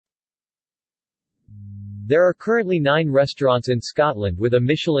There are currently 9 restaurants in Scotland with a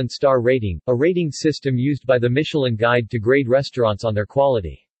Michelin star rating, a rating system used by the Michelin Guide to grade restaurants on their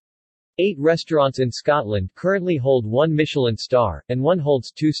quality. 8 restaurants in Scotland currently hold 1 Michelin star, and 1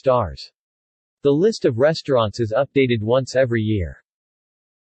 holds 2 stars. The list of restaurants is updated once every year.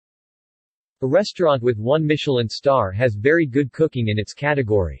 A restaurant with 1 Michelin star has very good cooking in its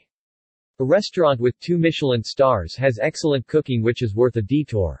category. A restaurant with 2 Michelin stars has excellent cooking which is worth a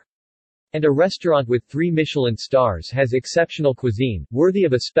detour. And a restaurant with 3 Michelin stars has exceptional cuisine, worthy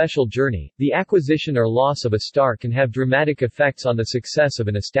of a special journey. The acquisition or loss of a star can have dramatic effects on the success of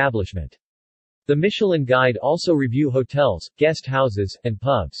an establishment. The Michelin Guide also review hotels, guest houses, and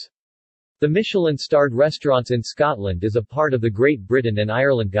pubs. The Michelin-starred restaurants in Scotland is a part of the Great Britain and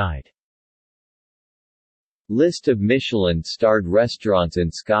Ireland Guide. List of Michelin-starred restaurants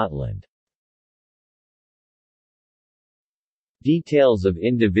in Scotland. Details of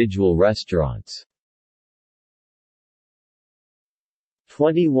individual restaurants.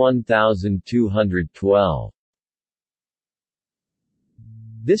 21,212.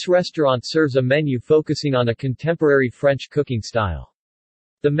 This restaurant serves a menu focusing on a contemporary French cooking style.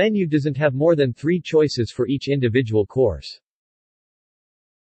 The menu doesn't have more than 3 choices for each individual course.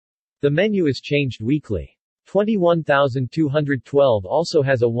 The menu is changed weekly. 21,212 also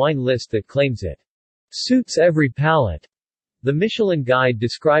has a wine list that claims it suits every palate. The Michelin Guide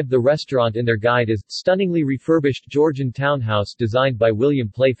described the restaurant in their guide as stunningly refurbished Georgian townhouse designed by William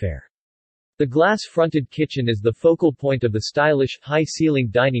Playfair. The glass-fronted kitchen is the focal point of the stylish,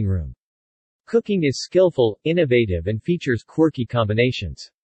 high-ceilinged dining room. Cooking is skillful, innovative and features quirky combinations.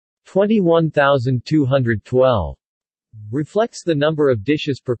 21,212 reflects the number of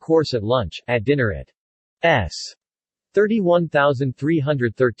dishes per course at lunch, at dinner it s.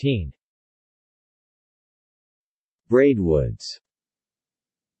 31,313. Braidwoods.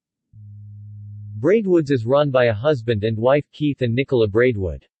 Braidwoods is run by a husband and wife Keith and Nicola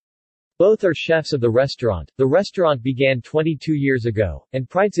Braidwood. Both are chefs of the restaurant. The restaurant began 22 years ago, and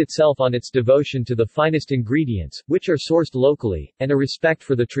prides itself on its devotion to the finest ingredients, which are sourced locally, and a respect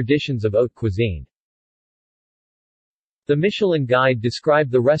for the traditions of haute cuisine. The Michelin Guide described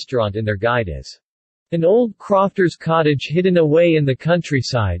the restaurant in their guide as an old crofter's cottage hidden away in the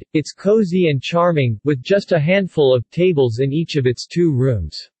countryside. It's cozy and charming, with just a handful of tables in each of its 2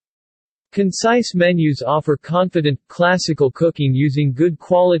 rooms. Concise menus offer confident, classical cooking using good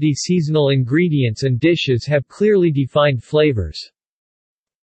quality seasonal ingredients and dishes have clearly defined flavors.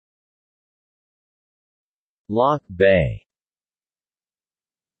 Loch Bay.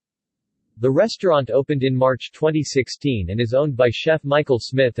 The restaurant opened in March 2016 and is owned by chef Michael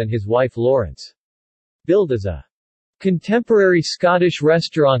Smith and his wife Lawrence. Billed as a contemporary Scottish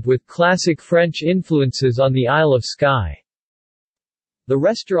restaurant with classic French influences on the Isle of Skye. The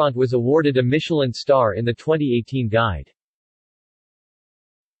restaurant was awarded a Michelin star in the 2018 guide.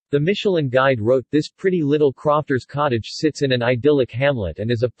 The Michelin Guide wrote, "This pretty little crofter's cottage sits in an idyllic hamlet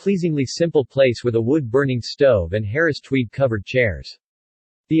and is a pleasingly simple place with a wood-burning stove and Harris tweed-covered chairs.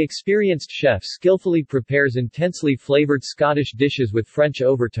 The experienced chef skillfully prepares intensely flavored Scottish dishes with French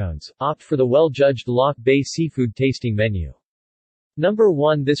overtones. Opt for the well-judged Loch Bay seafood tasting menu." Number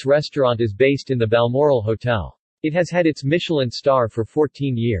 1. This restaurant is based in the Balmoral Hotel. It has had its Michelin star for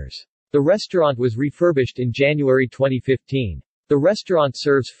 14 years. The restaurant was refurbished in January 2015. The restaurant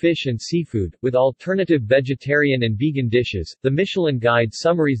serves fish and seafood, with alternative vegetarian and vegan dishes. The Michelin Guide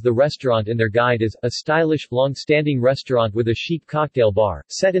summaries the restaurant in their guide as a stylish, long-standing restaurant with a chic cocktail bar,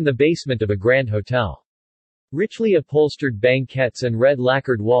 set in the basement of a grand hotel. Richly upholstered banquettes and red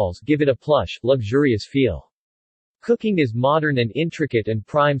lacquered walls give it a plush, luxurious feel. Cooking is modern and intricate and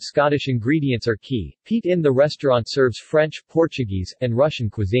prime Scottish ingredients are key. Pete Inn. The restaurant serves French, Portuguese, and Russian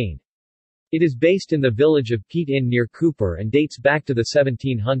cuisine. It is based in the village of Pete Inn near Cooper and dates back to the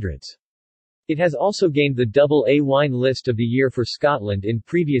 1700s. It has also gained the AA Wine List of the Year for Scotland in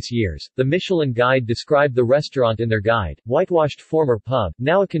previous years. The Michelin Guide described the restaurant in their guide, whitewashed former pub,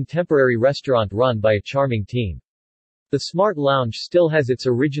 now a contemporary restaurant run by a charming team. The Smart Lounge still has its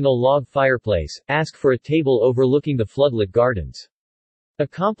original log fireplace. Ask for a table overlooking the floodlit gardens.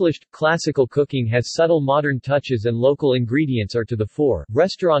 Accomplished, classical cooking has subtle modern touches and local ingredients are to the fore.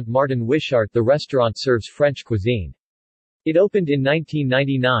 Restaurant Martin Wishart. The restaurant serves French cuisine. It opened in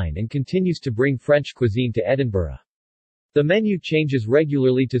 1999 and continues to bring French cuisine to Edinburgh. The menu changes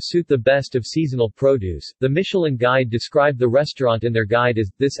regularly to suit the best of seasonal produce. The Michelin Guide described the restaurant in their guide as,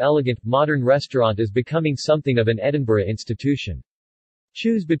 "This elegant, modern restaurant is becoming something of an Edinburgh institution."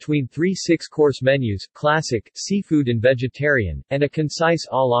 Choose between 3 6-course menus, classic, seafood and vegetarian, and a concise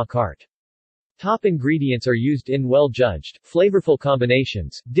à la carte. Top ingredients are used in well-judged, flavorful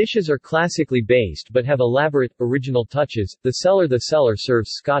combinations. Dishes are classically based but have elaborate, original touches. The cellar serves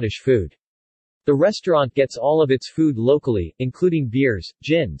Scottish food. The restaurant gets all of its food locally, including beers,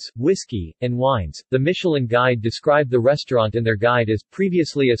 gins, whiskey, and wines. The Michelin Guide described the restaurant in their guide as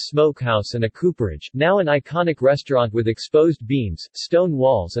previously a smokehouse and a cooperage, now an iconic restaurant with exposed beams, stone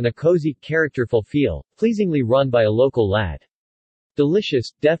walls, and a cozy, characterful feel, pleasingly run by a local lad.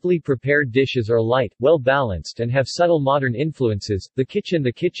 Delicious, deftly prepared dishes are light, well-balanced and have subtle modern influences. The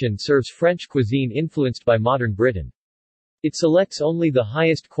kitchen serves French cuisine influenced by modern Britain. It selects only the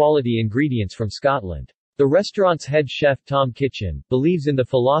highest quality ingredients from Scotland. The restaurant's head chef Tom Kitchen believes in the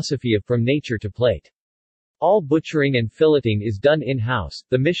philosophy of from nature to plate. All butchering and filleting is done in-house.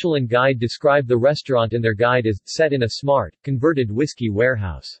 The Michelin Guide described the restaurant in their guide as set in a smart, converted whiskey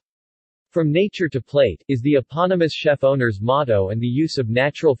warehouse. From nature to plate is the eponymous chef-owner's motto, and the use of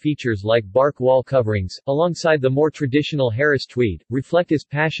natural features like bark wall coverings, alongside the more traditional Harris tweed, reflect his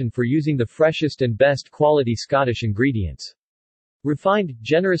passion for using the freshest and best quality Scottish ingredients. Refined,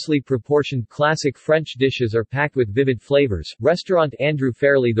 generously proportioned classic French dishes are packed with vivid flavors. Restaurant Andrew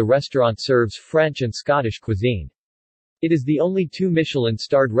Fairley. The restaurant serves French and Scottish cuisine. It is the only 2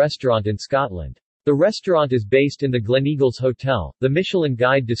 Michelin-starred restaurant in Scotland. The restaurant is based in the Gleneagles Hotel. The Michelin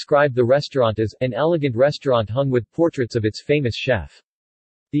Guide described the restaurant as an elegant restaurant hung with portraits of its famous chef.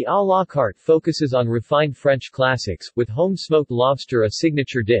 The à la carte focuses on refined French classics, with home-smoked lobster a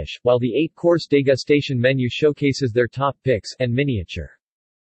signature dish, while the 8-course degustation menu showcases their top picks and miniature.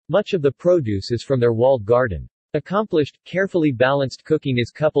 Much of the produce is from their walled garden. Accomplished, carefully balanced cooking is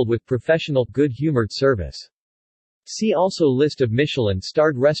coupled with professional, good-humored service. See also List of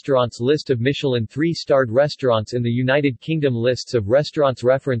Michelin-starred restaurants. List of Michelin 3-starred restaurants in the United Kingdom. Lists of restaurants.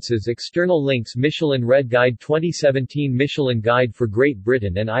 References. External links. Michelin Red Guide 2017. Michelin Guide for Great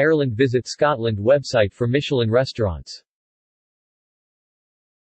Britain and Ireland. Visit Scotland website for Michelin restaurants.